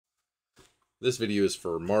This video is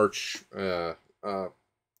for March 29th.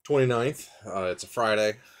 It's a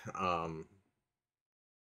Friday. I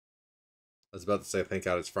was about to say thank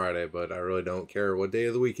God it's Friday, but I really don't care what day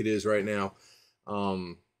of the week it is right now.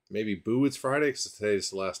 Maybe boo it's Friday because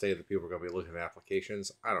today's the last day that people are going to be looking at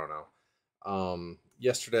applications. I don't know.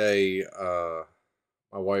 Yesterday,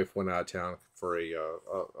 my wife went out of town for a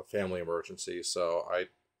family emergency, so I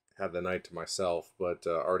had the night to myself, but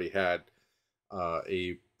already had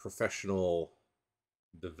a professional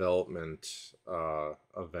development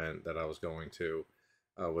event that I was going to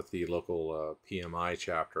with the local PMI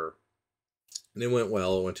chapter. And it went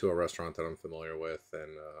well. I went to a restaurant that I'm familiar with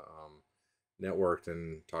and networked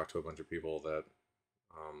and talked to a bunch of people that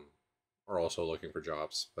um, are also looking for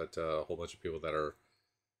jobs, but a whole bunch of people that are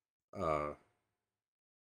uh,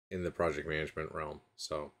 in the project management realm.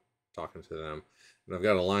 So talking to them. And I've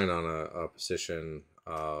got a line on a position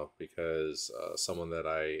because someone that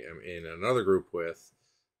I am in another group with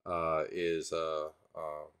is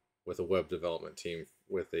with a web development team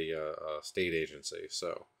with a state agency.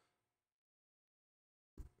 So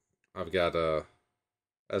I've got,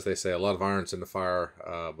 as they say, a lot of irons in the fire,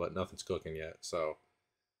 but nothing's cooking yet. So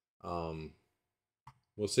um,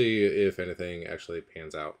 we'll see if anything actually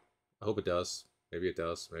pans out. I hope it does. Maybe it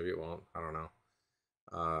does. Maybe it won't. I don't know.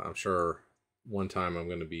 I'm sure one time I'm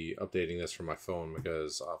going to be updating this from my phone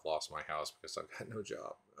because I've lost my house because I've got no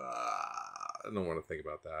job. I don't want to think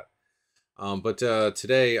about that. But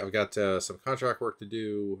today I've got some contract work to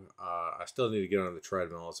do. I still need to get on the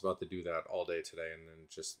treadmill. I was about to do that all day today, and then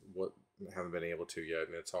just what haven't been able to yet,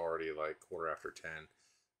 and it's already like 10:15,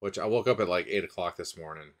 which I woke up at like 8 o'clock this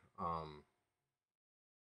morning.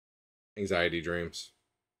 Anxiety dreams.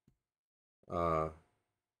 Uh,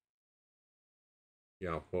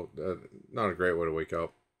 well, not a great way to wake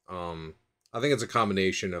up. I think it's a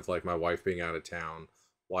combination of like my wife being out of town,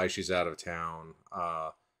 why she's out of town.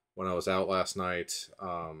 When I was out last night,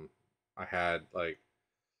 I had like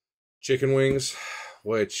chicken wings,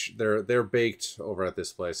 which they're baked over at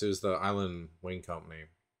this place. It was the Island Wing Company.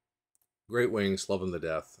 Great wings, love them to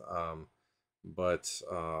death. But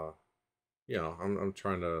I'm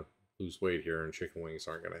trying to lose weight here, and chicken wings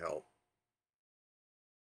aren't going to help.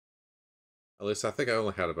 At least I think I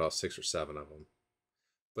only had about 6 or 7 of them.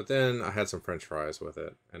 But then I had some French fries with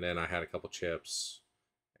it, and then I had a couple chips,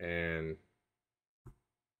 and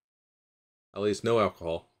at least no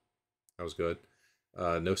alcohol. That was good.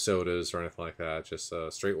 No sodas or anything like that. Just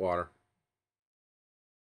straight water.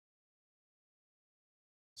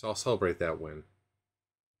 So I'll celebrate that win.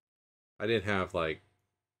 I didn't have like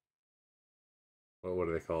what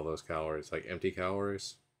do they call those calories? Like empty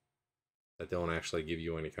calories that don't actually give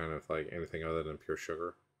you any kind of like anything other than pure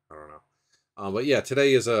sugar. I don't know. But yeah,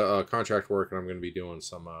 today is a contract work, and I'm going to be doing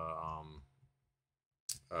some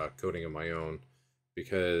coding of my own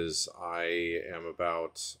because I am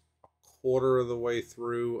about a quarter of the way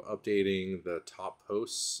through updating the top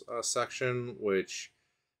posts section, which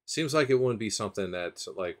seems like it wouldn't be something that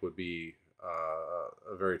like would be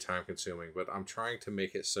a very time consuming, but I'm trying to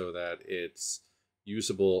make it so that it's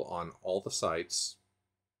usable on all the sites,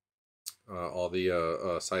 all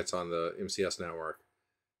the sites on the MCS network,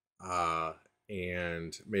 uh,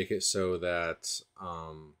 and make it so that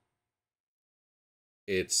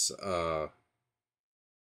it's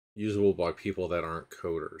usable by people that aren't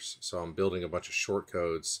coders. So I'm building a bunch of short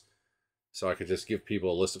codes so I could just give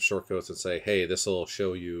people a list of short codes and say, hey, this will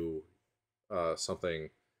show you something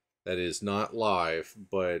that is not live,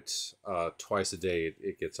 but twice a day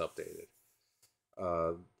it gets updated.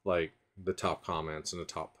 Like the top comments and the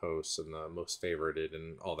top posts and the most favorited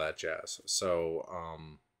and all that jazz. So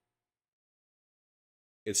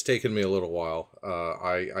it's taken me a little while.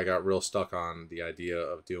 I got real stuck on the idea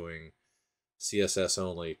of doing CSS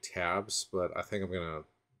only tabs, but I think I'm gonna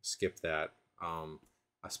skip that.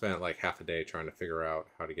 I spent like half a day trying to figure out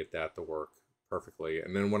how to get that to work perfectly,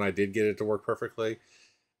 and then when I did get it to work perfectly,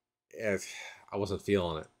 I wasn't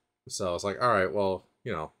feeling it. So I was like, all right, well,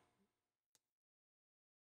 that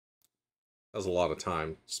was a lot of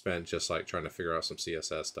time spent just like trying to figure out some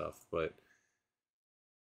CSS stuff, but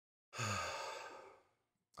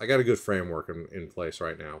I got a good framework in place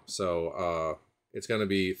right now. So it's going to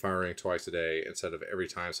be firing twice a day instead of every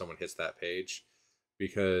time someone hits that page.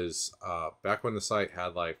 Because back when the site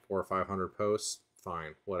had like 400 or 500 posts,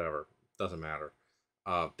 fine, whatever, doesn't matter.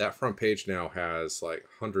 That front page now has like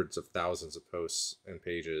hundreds of thousands of posts and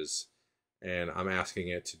pages, and I'm asking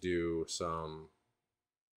it to do some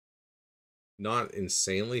not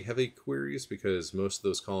insanely heavy queries because most of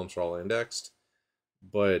those columns are all indexed,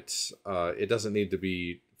 but it doesn't need to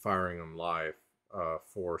be firing them live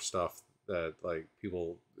for stuff that like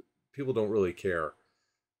people people don't really care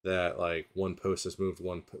that like one post has moved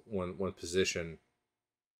one position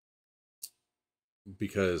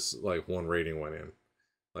because like one rating went in.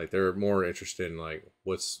 Like they're more interested in like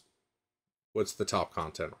what's the top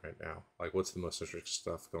content right now? Like what's the most interesting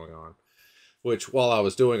stuff going on? Which while I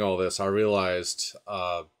was doing all this, I realized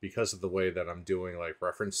because of the way that I'm doing like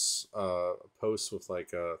reference posts with like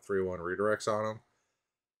 301 redirects on them,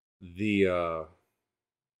 the uh,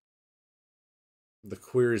 the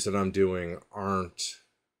queries that I'm doing aren't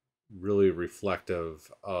really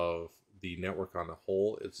reflective of the network on the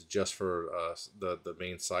whole. It's just for the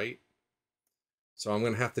main site. So I'm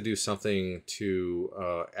gonna have to do something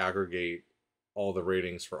to aggregate all the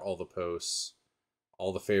ratings for all the posts,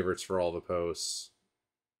 all the favorites for all the posts,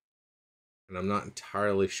 and I'm not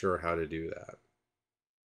entirely sure how to do that.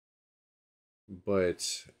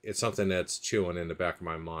 But it's something that's chewing in the back of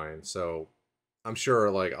my mind. So I'm sure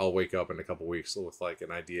like I'll wake up in a couple weeks with like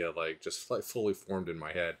an idea like just like fully formed in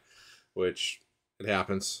my head, which it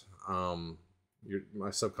happens.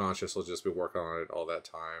 My subconscious will just be working on it all that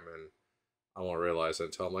time, and I won't realize it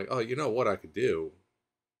until I'm like, oh, you know what I could do?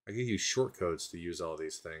 I could use shortcodes to use all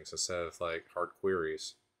these things instead of like hard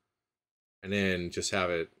queries, and then just have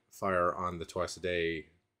it fire on the twice a day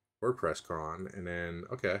WordPress cron, and then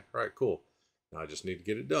okay, all right, cool. Now I just need to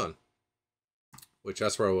get it done, which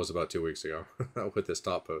that's where I was about 2 weeks ago with this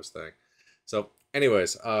top post thing. So,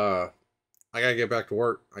 anyways, I gotta get back to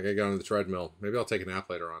work. I gotta get on the treadmill. Maybe I'll take a nap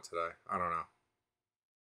later on today. I don't know.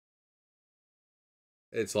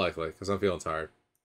 It's likely because I'm feeling tired.